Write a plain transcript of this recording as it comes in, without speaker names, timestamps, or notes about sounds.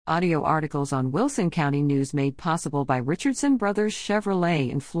Audio articles on Wilson County News made possible by Richardson Brothers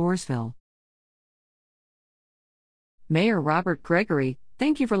Chevrolet in Floresville. Mayor Robert Gregory,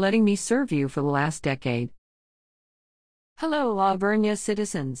 thank you for letting me serve you for the last decade. Hello, La Vernia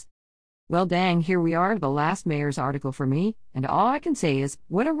citizens. Well, dang, here we are, the last mayor's article for me, and all I can say is,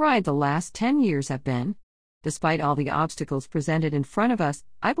 what a ride the last 10 years have been. Despite all the obstacles presented in front of us,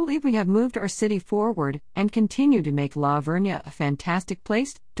 I believe we have moved our city forward and continue to make La Vernia a fantastic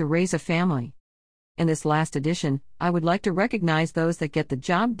place to raise a family. In this last edition, I would like to recognize those that get the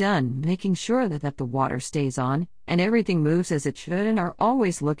job done, making sure that the water stays on and everything moves as it should, and are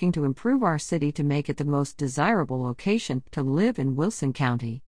always looking to improve our city to make it the most desirable location to live in Wilson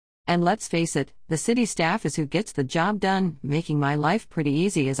County. And let's face it, the city staff is who gets the job done, making my life pretty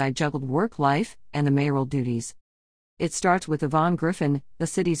easy as I juggled work life and the mayoral duties. It starts with Yvonne Griffin, the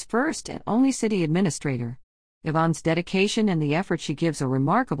city's first and only city administrator. Yvonne's dedication and the effort she gives are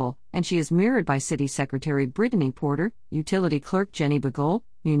remarkable, and she is mirrored by City Secretary Brittany Porter, Utility Clerk Jenny Begole,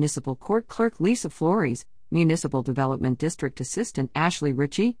 Municipal Court Clerk Lisa Flores, Municipal Development District Assistant Ashley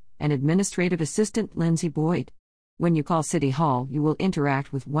Ritchie, and Administrative Assistant Lindsay Boyd. When you call City Hall, you will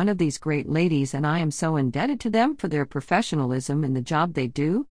interact with one of these great ladies, and I am so indebted to them for their professionalism in the job they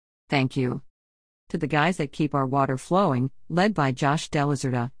do. Thank you. To the guys that keep our water flowing, led by Josh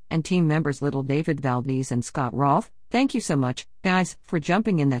Delazerda, and team members Little David Valdez and Scott Rolfe, thank you so much, guys, for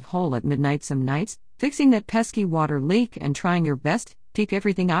jumping in that hole at midnight some nights, fixing that pesky water leak, and trying your best to keep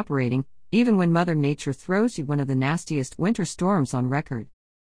everything operating, even when Mother Nature throws you one of the nastiest winter storms on record.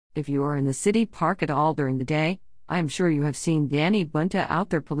 If you are in the city park at all during the day, I am sure you have seen Danny Bunta out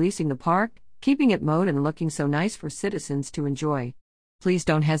there policing the park, keeping it mowed and looking so nice for citizens to enjoy. Please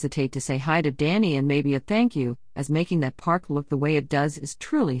don't hesitate to say hi to Danny and maybe a thank you, as making that park look the way it does is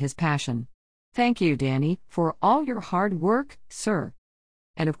truly his passion. Thank you, Danny, for all your hard work, sir.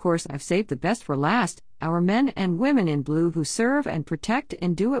 And of course, I've saved the best for last, our men and women in blue who serve and protect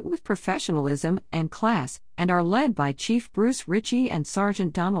and do it with professionalism and class, and are led by Chief Bruce Ritchie and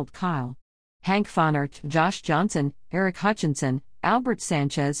Sergeant Donald Kyle. Hank Fonert, Josh Johnson, Eric Hutchinson, Albert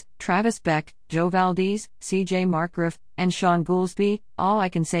Sanchez, Travis Beck, Joe Valdez, CJ Markgraf, and Sean Goolsby, all I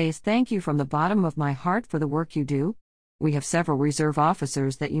can say is thank you from the bottom of my heart for the work you do. We have several reserve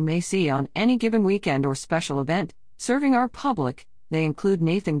officers that you may see on any given weekend or special event, serving our public. They include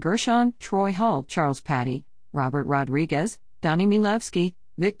Nathan Gershon, Troy Hull, Charles Patty, Robert Rodriguez, Donnie Milevsky,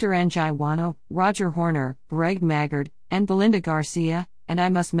 Victor Angiwano, Roger Horner, Greg Maggard, and Belinda Garcia, and I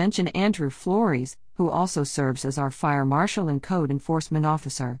must mention Andrew Flores, who also serves as our fire marshal and code enforcement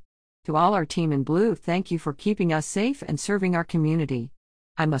officer. To all our team in blue, thank you for keeping us safe and serving our community.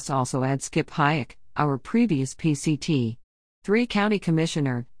 I must also add Skip Hayek, our previous PCT 3 county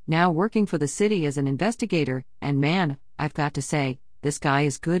commissioner, now working for the city as an investigator, and man, I've got to say, this guy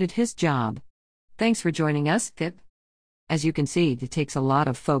is good at his job. Thanks for joining us, Skip. As you can see, it takes a lot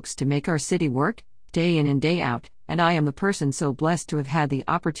of folks to make our city work, day in and day out, and I am the person so blessed to have had the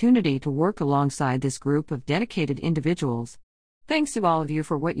opportunity to work alongside this group of dedicated individuals. Thanks to all of you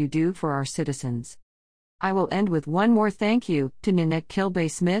for what you do for our citizens. I will end with one more thank you to Nanette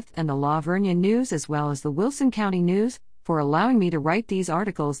Kilbay-Smith and the La Vernia News as well as the Wilson County News for allowing me to write these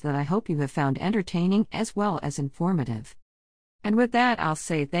articles that I hope you have found entertaining as well as informative. And with that, I'll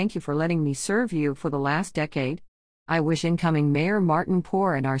say thank you for letting me serve you for the last decade. I wish incoming Mayor Martin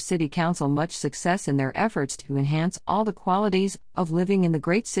Poore and our City Council much success in their efforts to enhance all the qualities of living in the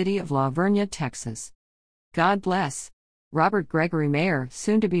great city of La Vernia, Texas. God bless. Robert Gregory Mayor,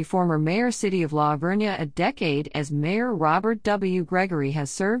 soon-to-be former Mayor City of La Vernia. A decade as Mayor Robert W. Gregory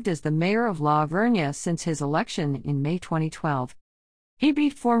has served as the Mayor of La Vernia since his election in May 2012. He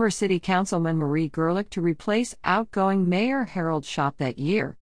beat former City Councilman Marie Gerlich to replace outgoing Mayor Harold Schopp that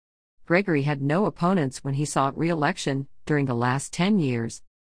year. Gregory had no opponents when he sought re-election during the last 10 years.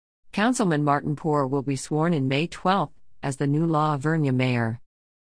 Councilman Martin Poore will be sworn in May 12 as the new La Vernia mayor.